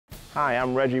Hi,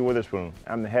 I'm Reggie Witherspoon.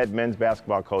 I'm the head men's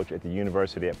basketball coach at the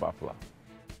University at Buffalo.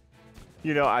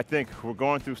 You know, I think we're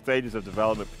going through stages of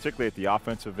development, particularly at the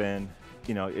offensive end.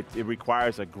 You know, it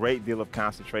requires a great deal of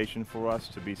concentration for us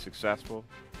to be successful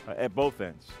at both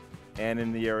ends and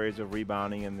in the areas of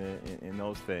rebounding and in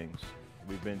those things.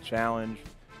 We've been challenged.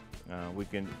 We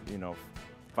can,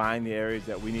 find the areas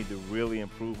that we need to really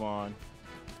improve on.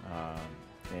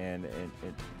 And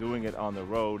doing it on the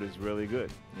road is really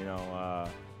good.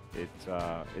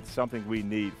 It's something we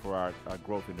need for our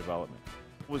growth and development.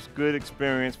 It was a good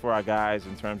experience for our guys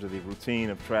in terms of the routine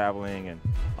of traveling and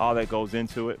all that goes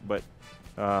into it, but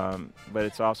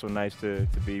it's also nice to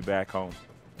be back home.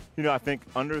 I think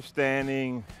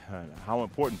understanding how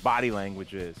important body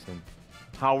language is and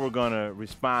how we're going to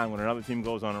respond when another team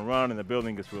goes on a run and the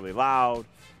building gets really loud.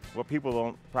 What people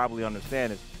don't probably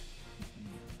understand is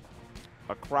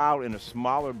a crowd in a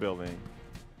smaller building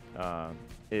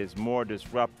is more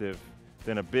disruptive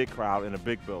than a big crowd in a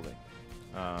big building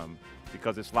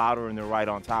because it's louder and they're right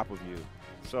on top of you.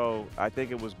 So I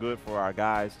think it was good for our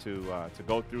guys to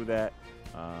go through that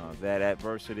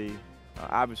adversity.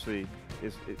 Obviously,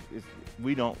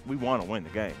 we want to win the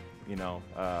game.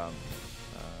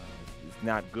 It's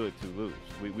not good to lose.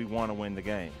 We want to win the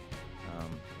game.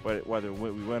 But whether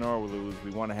we win or we lose,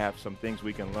 we want to have some things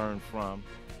we can learn from,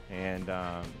 and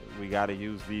we got to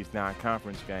use these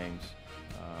non-conference games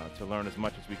to learn as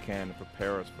much as we can to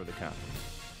prepare us for the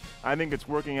conference. I think it's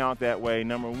working out that way,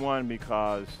 number one,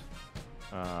 because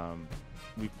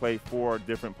we play 4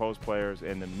 different post players,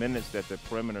 and the minutes that the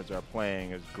perimeters are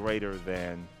playing is greater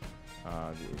than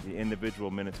the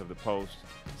individual minutes of the post.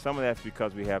 Some of that's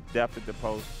because we have depth at the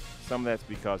post. Some of that's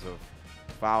because of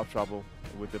foul trouble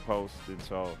with the post, and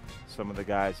so some of the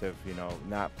guys have,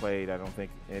 not played. I don't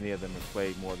think any of them have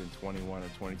played more than 21 or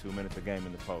 22 minutes a game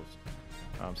in the post.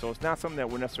 So it's not something that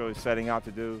we're necessarily setting out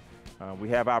to do. We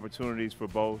have opportunities for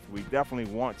both. We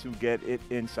definitely want to get it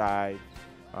inside.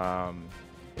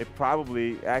 It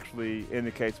probably actually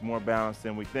indicates more balance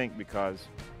than we think because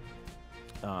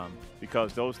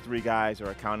those 3 guys are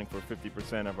accounting for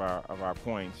 50% of our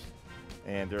points,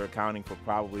 and they're accounting for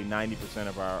probably 90%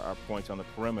 of our points on the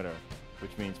perimeter,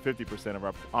 which means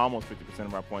almost 50%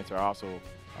 of our points are also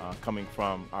coming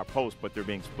from our post, but they're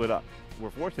being split up. We're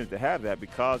fortunate to have that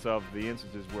because of the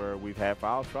instances where we've had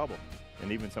foul trouble,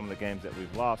 and even some of the games that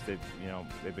we've lost, they've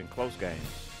been close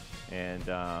games, and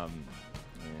there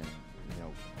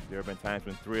have been times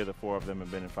when 3 of the 4 of them have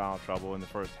been in foul trouble in the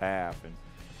first half,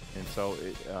 and so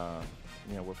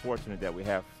we're fortunate that we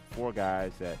have 4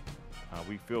 guys that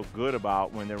we feel good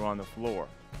about when they're on the floor.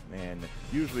 And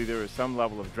usually there is some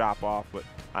level of drop-off, but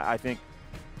I think,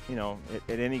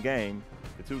 at any game,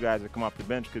 the 2 guys that come off the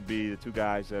bench could be the 2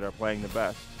 guys that are playing the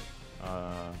best,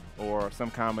 or some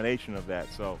combination of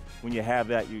that. So when you have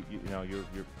that,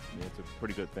 it's a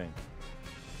pretty good thing.